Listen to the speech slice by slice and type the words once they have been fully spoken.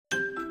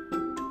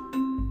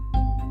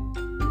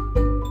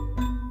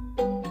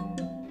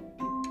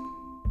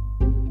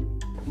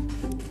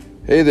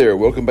Hey there,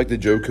 welcome back to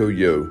Joko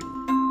Yo.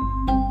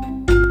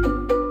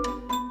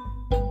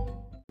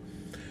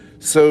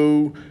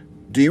 So,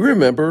 do you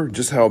remember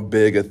just how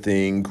big a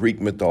thing Greek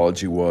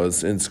mythology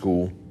was in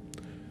school?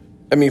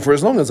 I mean, for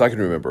as long as I can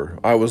remember,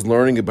 I was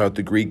learning about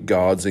the Greek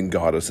gods and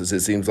goddesses.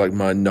 It seems like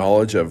my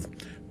knowledge of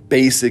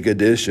basic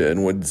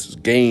addition was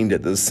gained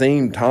at the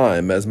same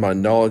time as my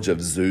knowledge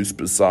of Zeus,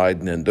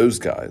 Poseidon, and those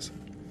guys.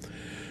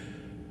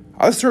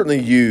 I've certainly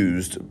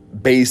used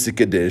basic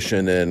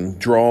addition and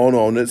drawn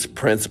on its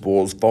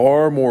principles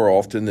far more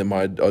often in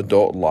my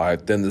adult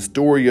life than the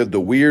story of the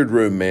weird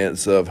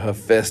romance of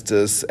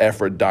Hephaestus,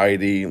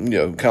 Aphrodite, kind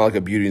of like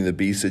a Beauty and the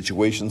Beast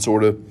situation,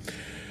 sort of.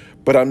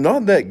 But I'm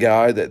not that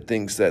guy that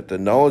thinks that the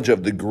knowledge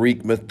of the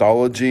Greek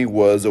mythology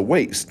was a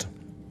waste.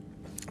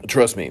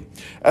 Trust me,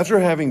 after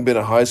having been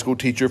a high school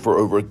teacher for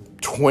over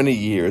 20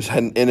 years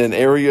and in an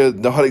area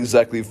not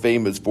exactly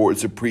famous for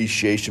its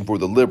appreciation for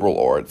the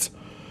liberal arts,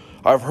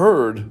 I've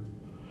heard,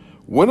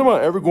 when am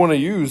I ever going to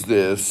use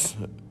this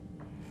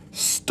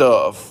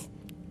stuff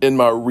in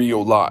my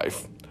real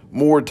life?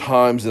 More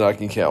times than I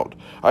can count.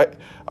 I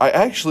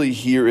actually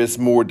hear its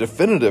more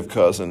definitive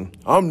cousin,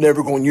 I'm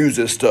never going to use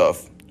this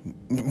stuff,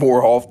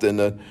 more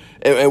often.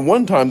 And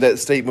one time that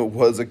statement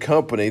was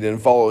accompanied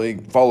and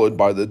followed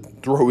by the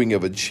throwing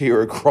of a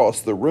chair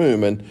across the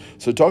room. And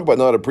so talk about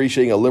not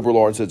appreciating a liberal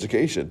arts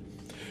education.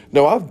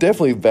 No, I've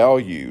definitely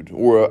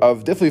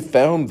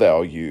found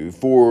value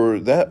for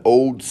that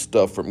old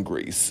stuff from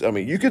Greece. I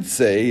mean, you could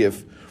say,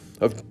 of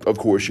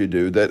course you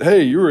do, that,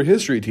 hey, you're a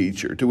history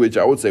teacher, to which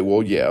I would say,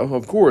 well, yeah,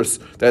 of course,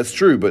 that's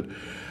true, but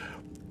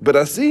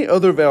I see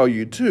other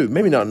value too,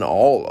 maybe not in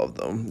all of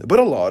them, but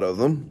a lot of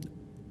them,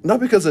 not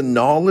because of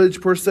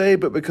knowledge per se,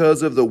 but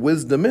because of the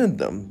wisdom in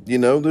them.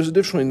 There's a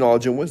difference between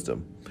knowledge and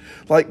wisdom.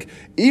 Like,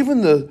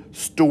 even the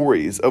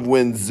stories of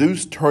when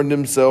Zeus turned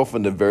himself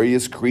into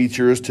various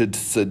creatures to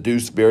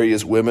seduce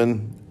various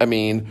women. I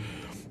mean,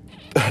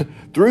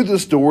 through the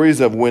stories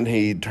of when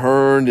he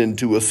turned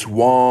into a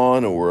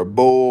swan or a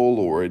bull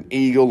or an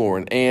eagle or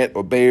an ant,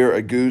 a bear,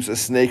 a goose, a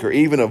snake, or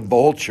even a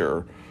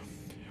vulture,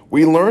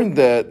 we learned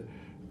that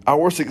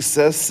our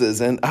successes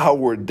and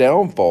our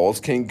downfalls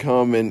can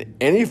come in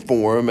any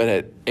form and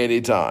at any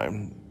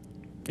time.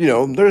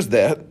 There's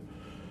that.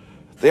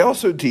 They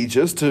also teach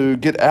us to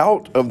get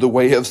out of the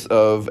way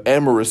of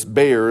amorous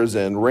bears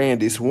and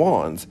randy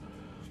swans.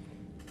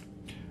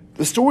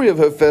 The story of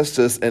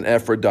Hephaestus and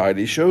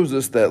Aphrodite shows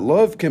us that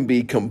love can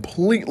be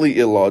completely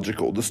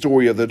illogical. The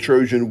story of the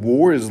Trojan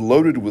War is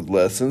loaded with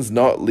lessons,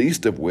 not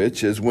least of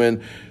which is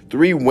when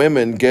three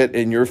women get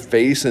in your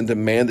face and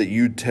demand that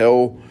you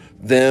tell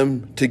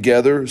them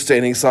together,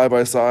 standing side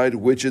by side,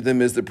 which of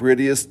them is the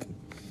prettiest.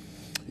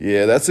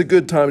 Yeah, that's a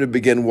good time to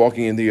begin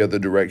walking in the other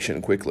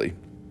direction quickly.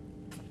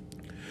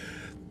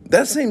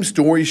 That same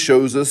story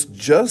shows us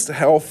just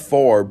how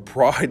far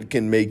pride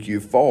can make you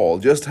fall,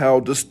 just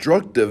how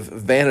destructive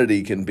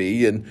vanity can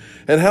be, and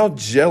how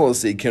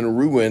jealousy can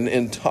ruin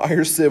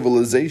entire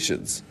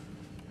civilizations.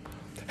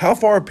 How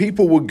far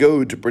people will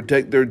go to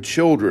protect their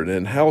children,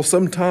 and how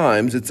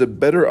sometimes it's a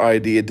better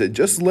idea to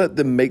just let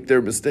them make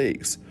their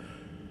mistakes.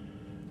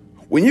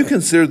 When you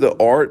consider the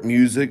art,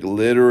 music,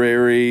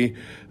 literary,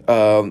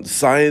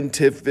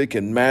 scientific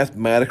and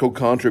mathematical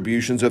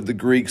contributions of the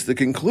Greeks, the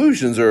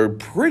conclusions are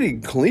pretty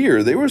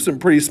clear. They were some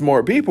pretty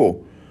smart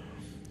people.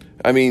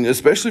 I mean,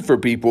 especially for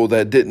people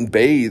that didn't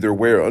bathe or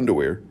wear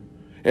underwear.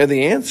 And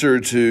the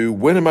answer to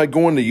when am I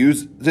going to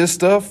use this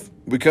stuff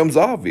becomes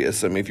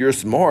obvious. I mean, if you're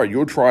smart,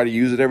 you'll try to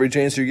use it every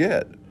chance you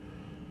get.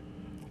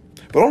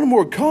 But on a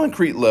more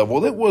concrete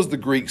level, it was the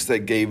Greeks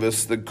that gave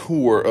us the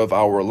core of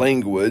our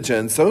language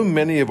and so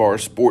many of our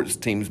sports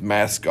teams'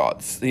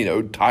 mascots.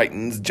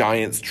 Titans,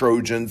 Giants,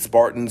 Trojans,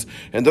 Spartans,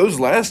 and those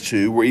last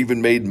two were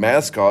even made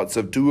mascots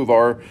of two of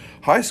our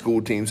high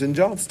school teams in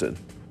Johnston.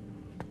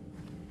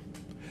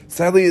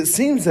 Sadly, it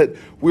seems that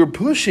we're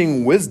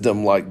pushing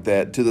wisdom like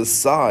that to the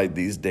side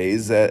these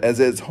days, as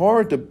it's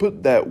hard to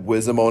put that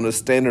wisdom on a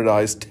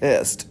standardized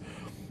test.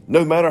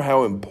 No matter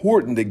how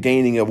important the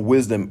gaining of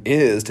wisdom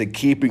is to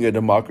keeping a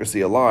democracy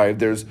alive,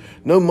 there's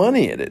no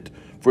money in it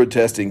for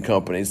testing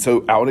companies,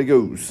 so out it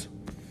goes.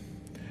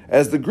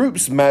 As the group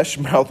Smash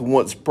Mouth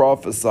once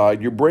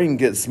prophesied, your brain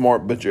gets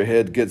smart but your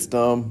head gets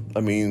dumb.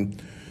 I mean,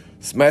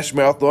 Smash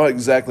Mouth not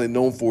exactly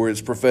known for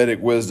its prophetic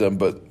wisdom,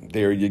 but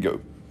there you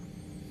go.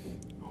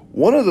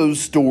 One of those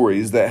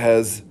stories that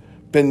has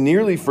been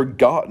nearly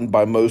forgotten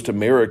by most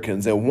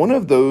Americans, and one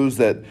of those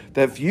that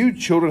few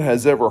children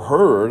has ever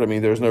heard. I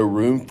mean, there's no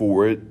room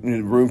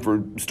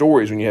for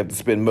stories when you have to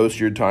spend most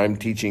of your time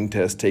teaching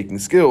test-taking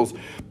skills.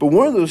 But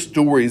one of those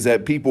stories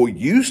that people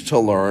used to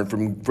learn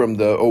from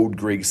the old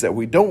Greeks that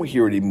we don't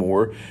hear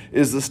anymore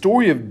is the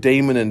story of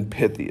Damon and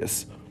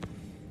Pythias.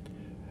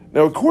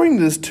 Now, according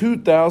to this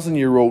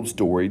 2,000-year-old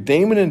story,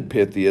 Damon and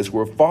Pythias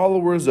were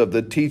followers of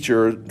the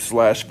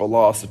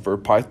teacher/philosopher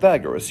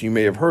Pythagoras. You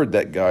may have heard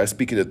that guy,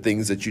 speaking of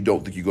things that you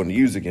don't think you're going to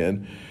use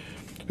again,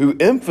 who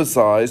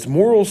emphasized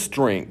moral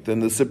strength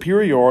and the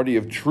superiority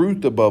of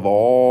truth above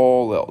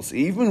all else,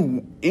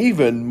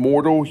 even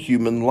mortal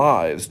human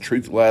lives.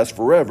 Truth lasts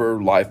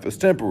forever, life is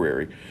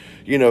temporary.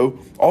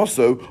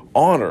 Also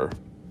honor,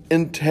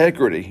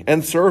 integrity,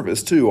 and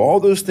service too. All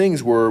those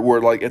things were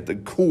like at the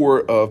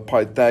core of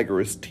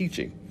Pythagoras'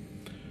 teaching.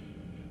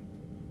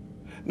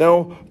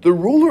 Now, the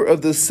ruler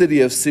of the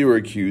city of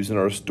Syracuse in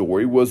our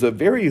story was a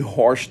very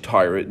harsh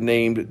tyrant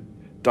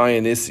named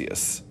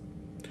Dionysius.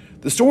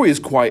 The story is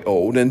quite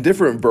old, and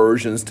different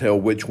versions tell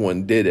which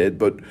one did it,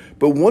 but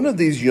one of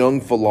these young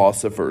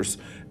philosophers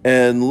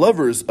and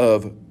lovers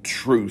of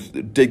truth,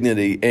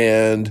 dignity,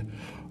 and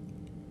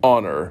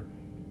honor,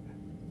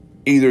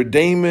 either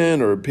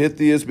Damon or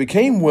Pythias,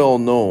 became well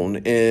known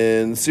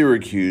in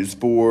Syracuse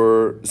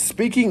for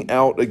speaking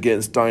out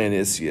against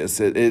Dionysius.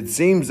 It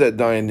seems that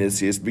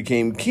Dionysius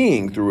became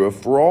king through a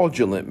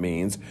fraudulent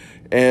means,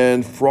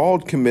 and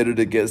fraud committed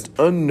against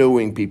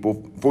unknowing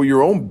people for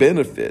your own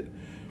benefit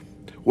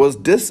was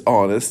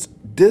dishonest,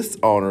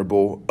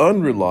 dishonorable,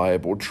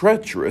 unreliable,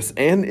 treacherous,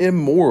 and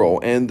immoral,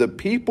 and the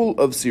people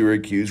of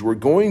Syracuse were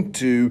going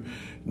to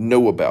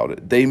know about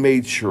it. They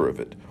made sure of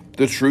it.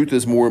 The truth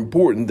is more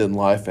important than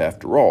life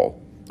after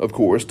all. Of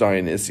course,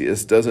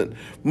 Dionysius doesn't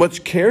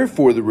much care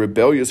for the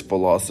rebellious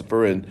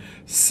philosopher and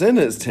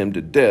sentenced him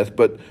to death,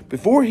 but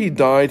before he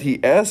died,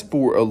 he asked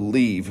for a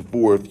leave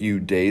for a few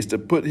days to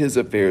put his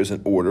affairs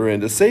in order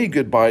and to say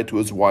goodbye to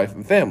his wife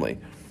and family.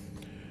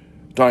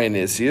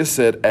 Dionysius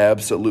said,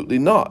 "Absolutely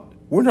not.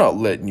 We're not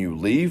letting you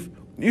leave.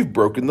 You've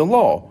broken the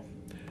law."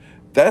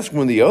 That's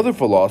when the other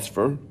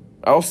philosopher,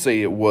 I'll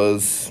say it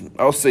was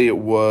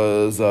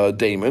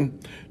Damon,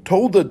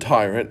 told the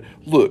tyrant,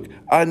 "Look,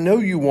 I know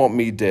you want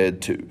me dead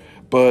too,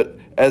 but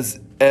as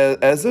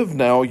of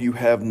now, you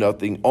have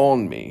nothing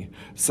on me.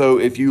 So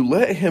if you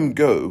let him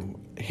go,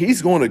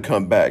 he's going to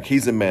come back.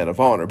 He's a man of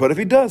honor. But if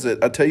he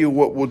doesn't, I tell you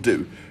what we'll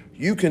do.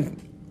 You can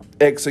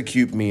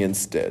execute me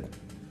instead."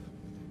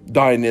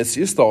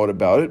 Dionysius thought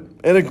about it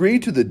and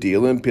agreed to the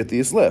deal, and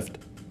Pythias left.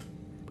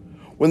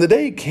 When the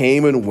day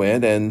came and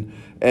went,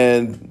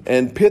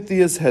 and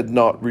Pythias had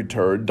not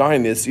returned,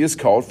 Dionysius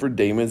called for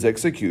Damon's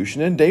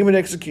execution, and Damon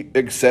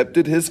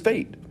accepted his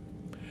fate.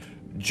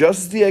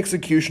 Just as the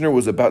executioner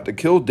was about to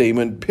kill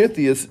Damon,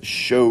 Pythias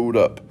showed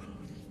up.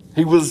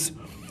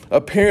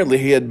 Apparently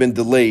he had been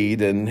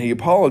delayed, and he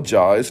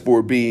apologized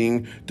for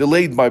being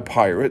delayed by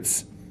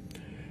pirates.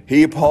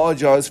 He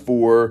apologized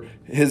for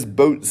his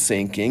boat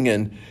sinking,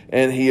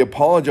 and he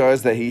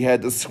apologized that he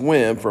had to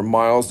swim for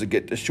miles to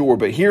get to shore.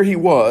 But here he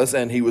was,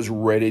 and he was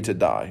ready to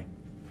die.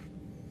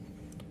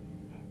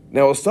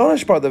 Now,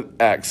 astonished by the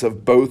acts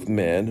of both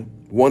men,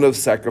 one of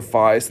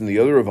sacrifice and the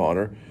other of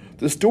honor,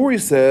 the story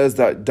says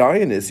that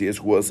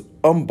Dionysius was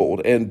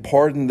humbled and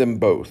pardoned them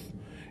both,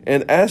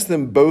 and asked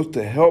them both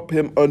to help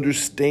him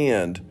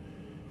understand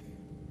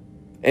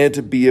and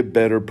to be a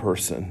better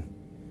person.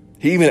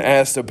 He even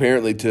asked,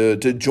 apparently, to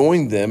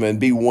join them and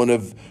be one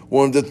of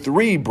the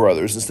three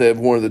brothers instead of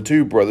one of the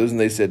two brothers, and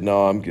they said,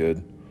 "No, I'm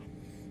good."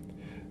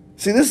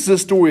 See, this is a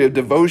story of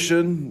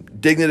devotion,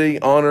 dignity,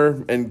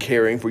 honor, and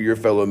caring for your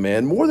fellow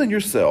man more than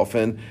yourself,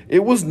 and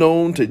it was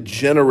known to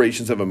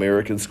generations of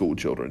American school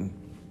children.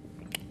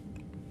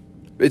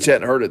 Bitch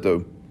hadn't heard it,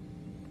 though.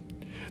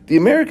 The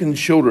American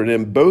children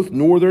in both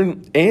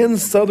northern and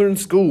southern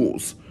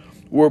schools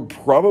were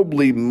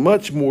probably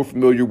much more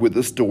familiar with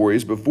the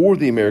stories before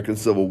the American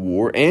Civil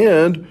War,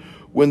 and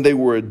when they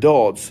were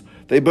adults,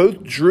 they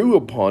both drew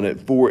upon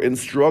it for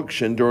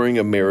instruction during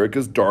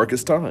America's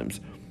darkest times.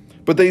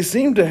 But they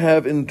seem to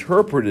have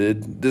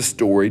interpreted this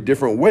story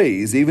different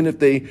ways, even if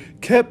they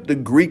kept the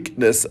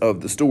Greekness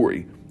of the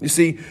story. You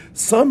see,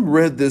 some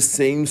read this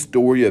same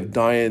story of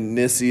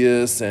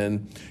Dionysius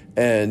and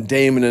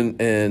Damon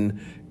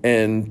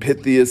and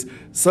Pythias.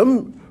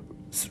 Some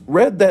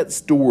read that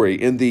story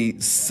in the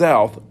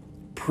South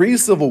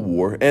pre-Civil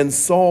War and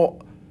saw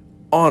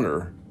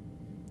honor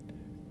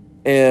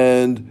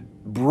and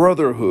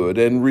brotherhood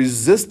and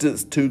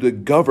resistance to the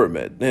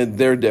government, and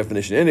their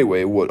definition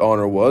anyway, what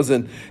honor was,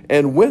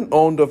 and went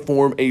on to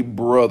form a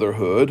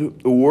brotherhood,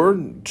 or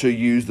to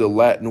use the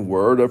Latin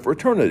word, a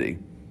fraternity.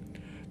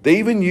 They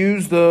even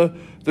used the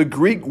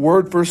Greek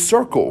word for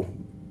circle,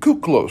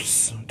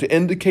 kuklos, to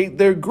indicate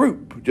their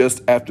group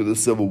just after the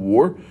Civil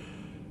War.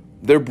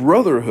 Their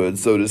brotherhood,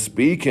 so to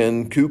speak,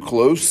 and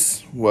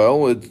kuklos,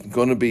 well, it's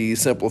going to be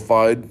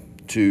simplified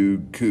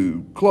to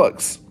Ku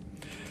Klux,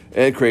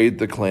 and created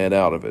the Klan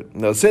out of it.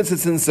 Now, since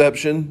its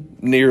inception,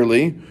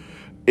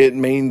 it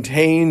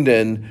maintained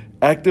an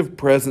active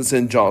presence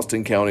in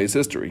Johnston County's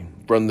history.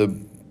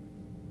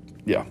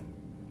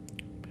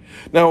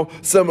 Now,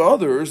 some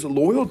others,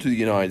 loyal to the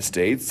United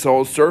States,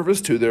 saw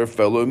service to their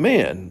fellow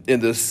man in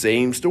the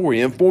same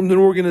story and formed an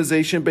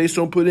organization based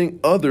on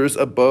putting others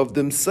above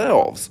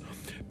themselves.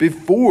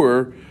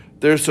 Before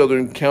their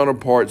Southern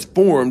counterparts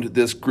formed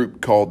this group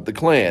called the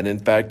Klan. In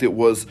fact, it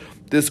was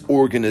this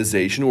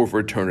organization or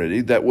fraternity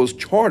that was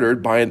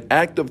chartered by an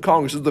act of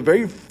Congress. It was the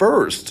very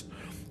first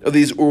of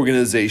these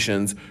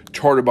organizations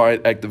chartered by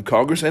an act of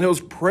Congress, and it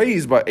was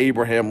praised by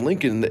Abraham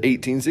Lincoln in the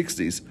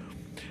 1860s.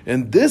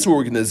 And this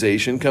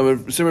organization, coming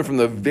from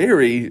the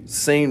very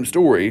same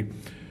story,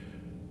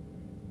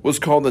 was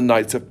called the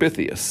Knights of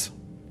Pythias.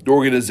 The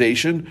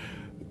organization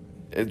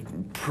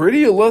had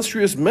pretty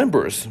illustrious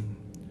members.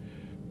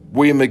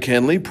 William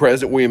McKinley,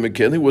 President William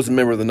McKinley, was a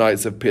member of the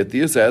Knights of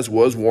Pythias, as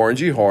was Warren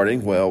G.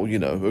 Harding. Well,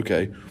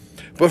 okay.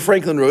 But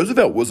Franklin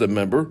Roosevelt was a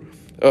member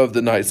of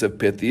the Knights of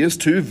Pythias.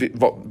 Two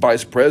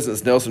vice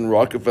presidents, Nelson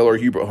Rockefeller,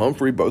 Hubert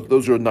Humphrey, both of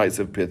those are Knights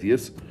of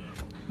Pythias.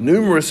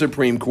 Numerous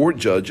Supreme Court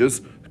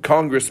judges,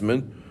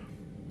 congressmen,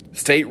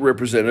 state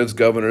representatives,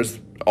 governors,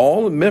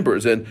 all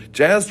members. And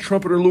jazz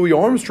trumpeter Louis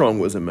Armstrong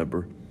was a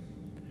member.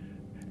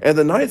 And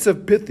the Knights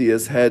of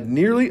Pythias had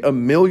nearly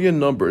 1 million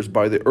numbers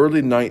by the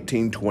early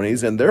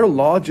 1920s, and their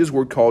lodges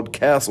were called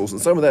castles,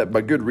 and some of that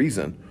by good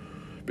reason,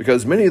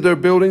 because many of their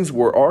buildings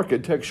were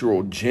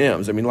architectural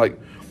gems. I mean, like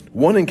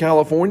one in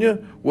California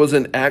was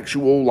an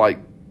actual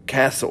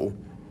castle.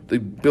 They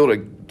built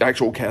an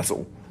actual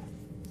castle.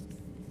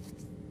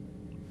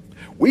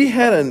 We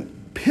had a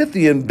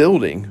Pythian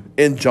building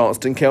in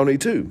Johnston County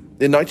too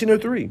in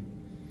 1903.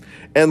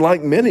 And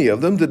like many of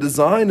them, the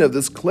design of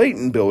this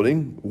Clayton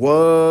building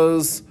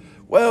was,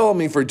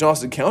 for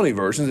Johnston County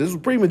versions, it was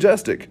pretty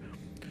majestic.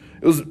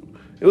 It was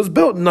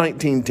built in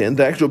 1910.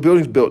 The actual building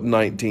was built in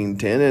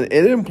 1910, and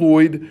it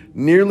employed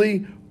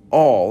nearly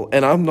all,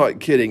 and I'm not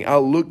kidding, I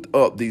looked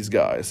up these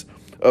guys,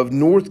 of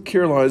North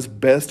Carolina's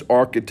best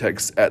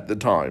architects at the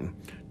time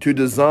to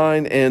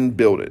design and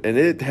build it. And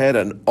it had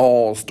an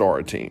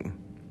all-star team.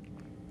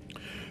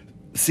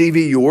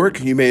 C.V. York,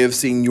 you may have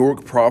seen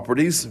York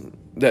Properties,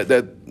 that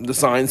the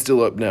sign's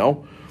still up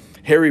now.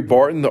 Harry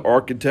Barton, the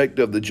architect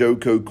of the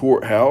Joco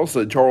Courthouse.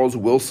 Charles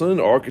Wilson,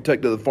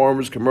 architect of the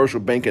Farmers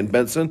Commercial Bank in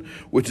Benson,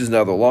 which is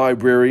now the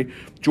library.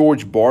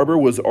 George Barber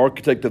was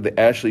architect of the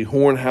Ashley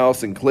Horn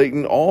House in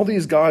Clayton. All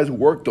these guys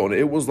worked on it.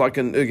 It was like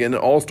an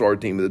all-star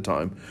team at the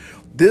time.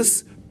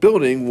 This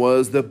building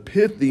was the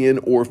Pythian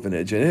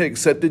Orphanage, and it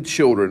accepted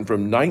children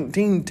from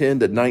 1910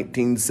 to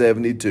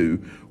 1972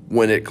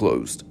 when it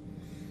closed.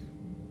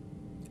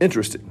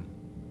 Interesting.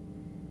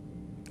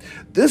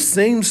 This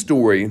same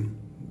story,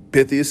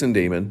 Pythias and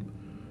Damon,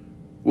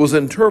 was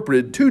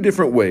interpreted two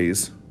different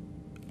ways.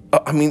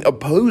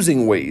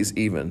 Opposing ways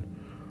even.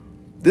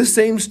 This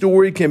same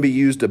story can be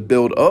used to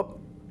build up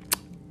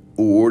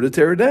or to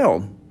tear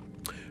down.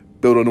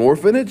 Build an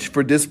orphanage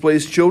for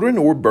displaced children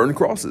or burn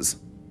crosses.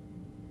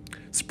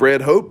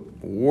 Spread hope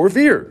or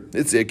fear.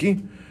 It's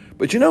icky.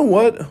 But you know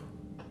what?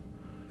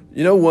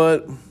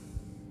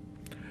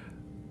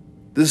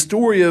 The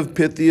story of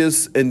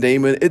Pythias and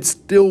Damon, it's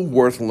still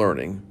worth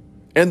learning.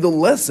 And the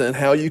lesson,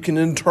 how you can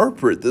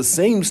interpret the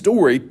same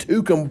story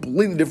two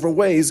completely different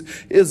ways,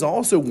 is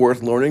also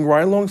worth learning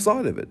right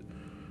alongside of it.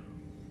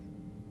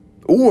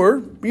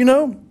 Or,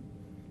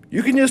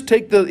 you can just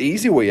take the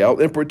easy way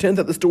out and pretend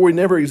that the story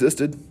never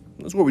existed.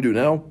 That's what we do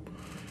now.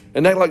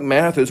 And act like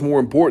math is more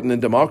important than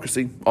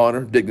democracy,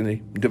 honor,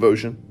 dignity,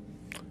 devotion.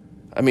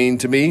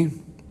 To me,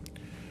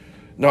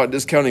 not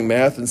discounting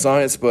math and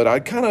science, but I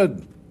kind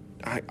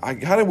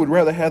of would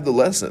rather have the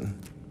lesson.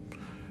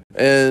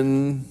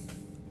 And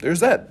there's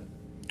that.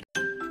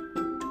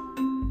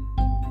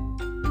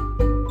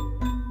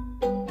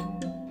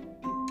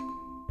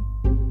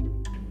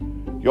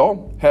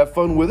 Y'all have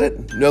fun with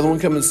it. Another one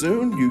coming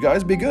soon. You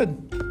guys be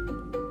good.